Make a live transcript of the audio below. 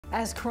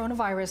As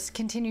coronavirus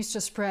continues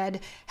to spread,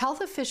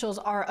 health officials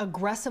are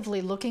aggressively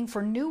looking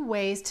for new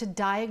ways to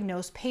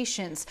diagnose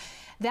patients.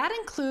 That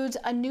includes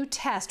a new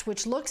test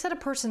which looks at a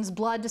person's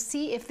blood to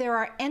see if there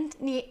are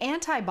any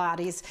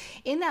antibodies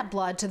in that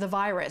blood to the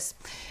virus.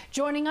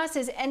 Joining us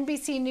is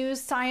NBC News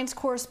science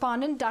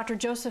correspondent Dr.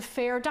 Joseph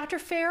Fair. Dr.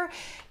 Fair,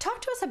 talk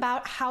to us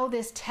about how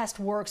this test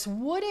works.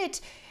 Would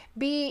it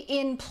be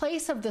in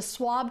place of the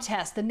swab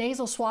test, the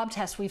nasal swab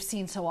test we've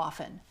seen so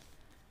often?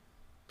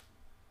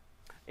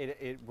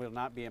 It will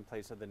not be in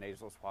place of the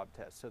nasal swab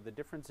test. So the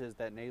difference is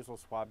that nasal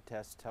swab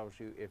test tells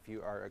you if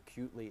you are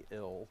acutely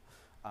ill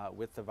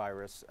with the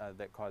virus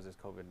that causes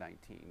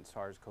COVID-19.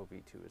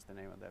 SARS-CoV-2 is the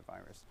name of that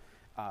virus.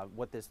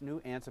 What this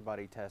new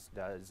antibody test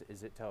does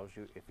is it tells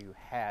you if you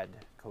had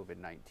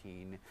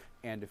COVID-19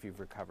 and if you've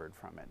recovered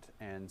from it.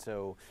 And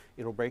so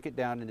it'll break it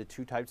down into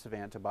two types of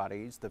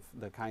antibodies,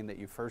 the kind that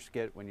you first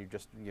get when you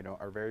just,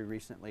 are very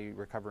recently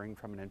recovering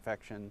from an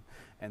infection,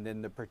 and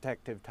then the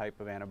protective type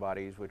of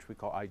antibodies, which we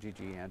call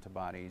IgG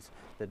antibodies,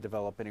 that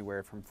develop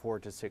anywhere from 4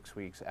 to 6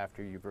 weeks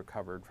after you've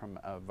recovered from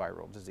a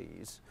viral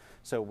disease.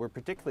 So we're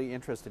particularly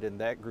interested in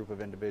that group of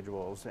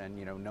individuals and,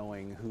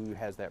 knowing who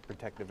has that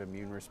protective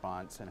immune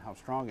response and how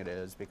strong it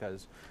is,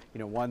 because,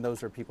 one,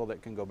 those are people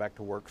that can go back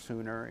to work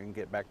sooner and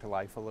get back to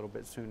life a little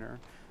bit sooner,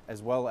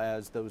 as well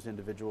as those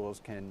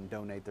individuals can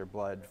donate their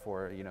blood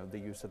for, the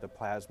use of the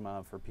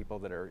plasma for people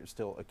that are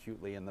still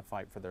acutely in the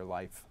fight for their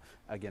life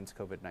against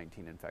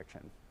COVID-19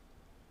 infection.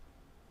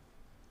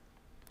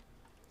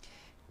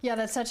 Yeah,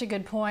 that's such a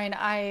good point.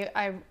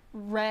 I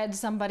read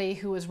somebody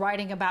who was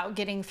writing about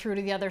getting through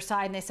to the other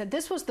side, and they said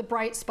this was the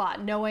bright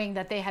spot, knowing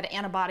that they had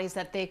antibodies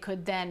that they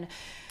could then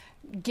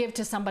give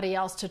to somebody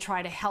else to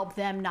try to help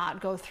them not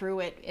go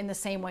through it in the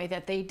same way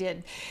that they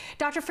did.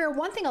 Dr. Fair,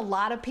 one thing a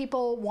lot of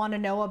people want to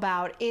know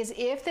about is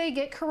if they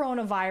get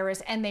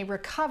coronavirus and they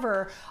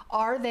recover,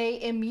 are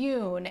they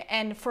immune,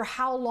 and for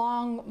how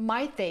long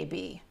might they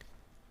be?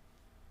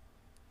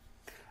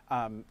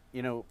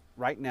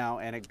 Right now,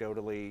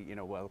 anecdotally,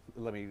 well,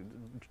 let me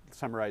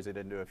summarize it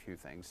into a few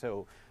things.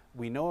 So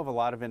we know of a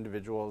lot of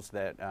individuals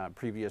that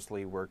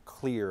previously were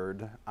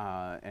cleared,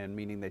 and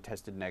meaning they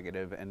tested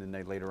negative, and then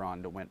they later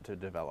on went to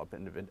develop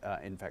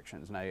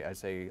infections. And I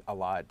say a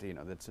lot,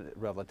 that's a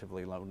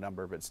relatively low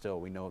number, but still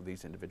we know of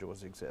these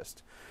individuals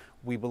exist.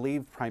 We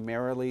believe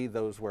primarily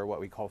those were what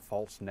we call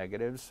false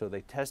negatives. So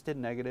they tested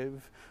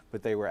negative,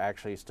 but they were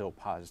actually still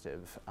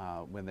positive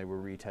when they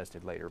were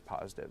retested later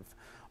positive.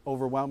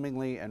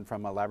 Overwhelmingly, and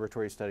from a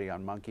laboratory study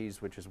on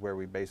monkeys, which is where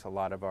we base a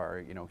lot of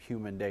our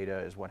human data,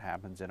 is what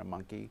happens in a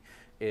monkey,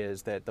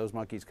 is that those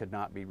monkeys could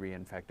not be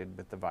reinfected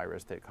with the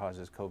virus that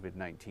causes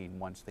COVID-19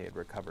 once they had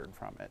recovered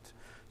from it.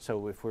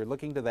 So if we're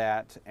looking to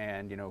that,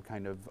 and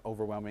kind of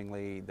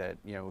overwhelmingly that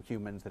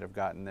humans that have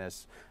gotten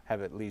this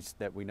have, at least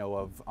that we know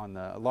of on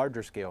the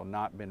larger scale,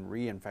 not been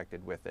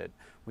reinfected with it,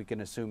 we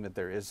can assume that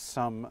there is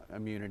some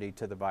immunity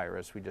to the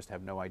virus. We just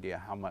have no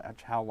idea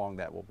how long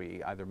that will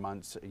be, either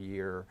months, a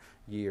year,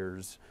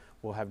 years.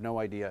 We'll have no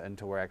idea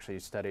until we're actually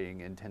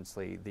studying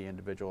intensely the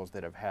individuals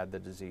that have had the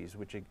disease,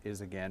 which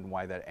is again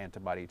why that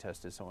antibody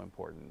test is so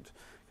important,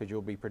 because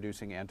you'll be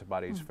producing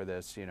antibodies for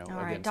this, All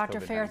right, Dr.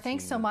 Fair,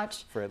 thanks so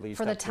much for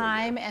the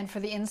time and for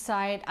the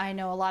insight. I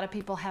know a lot of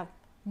people have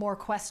more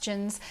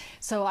questions,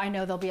 so I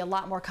know there'll be a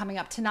lot more coming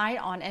up tonight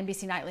on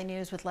NBC Nightly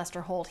News with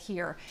Lester Holt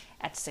here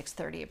at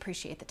 6:30.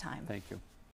 Appreciate the time. Thank you.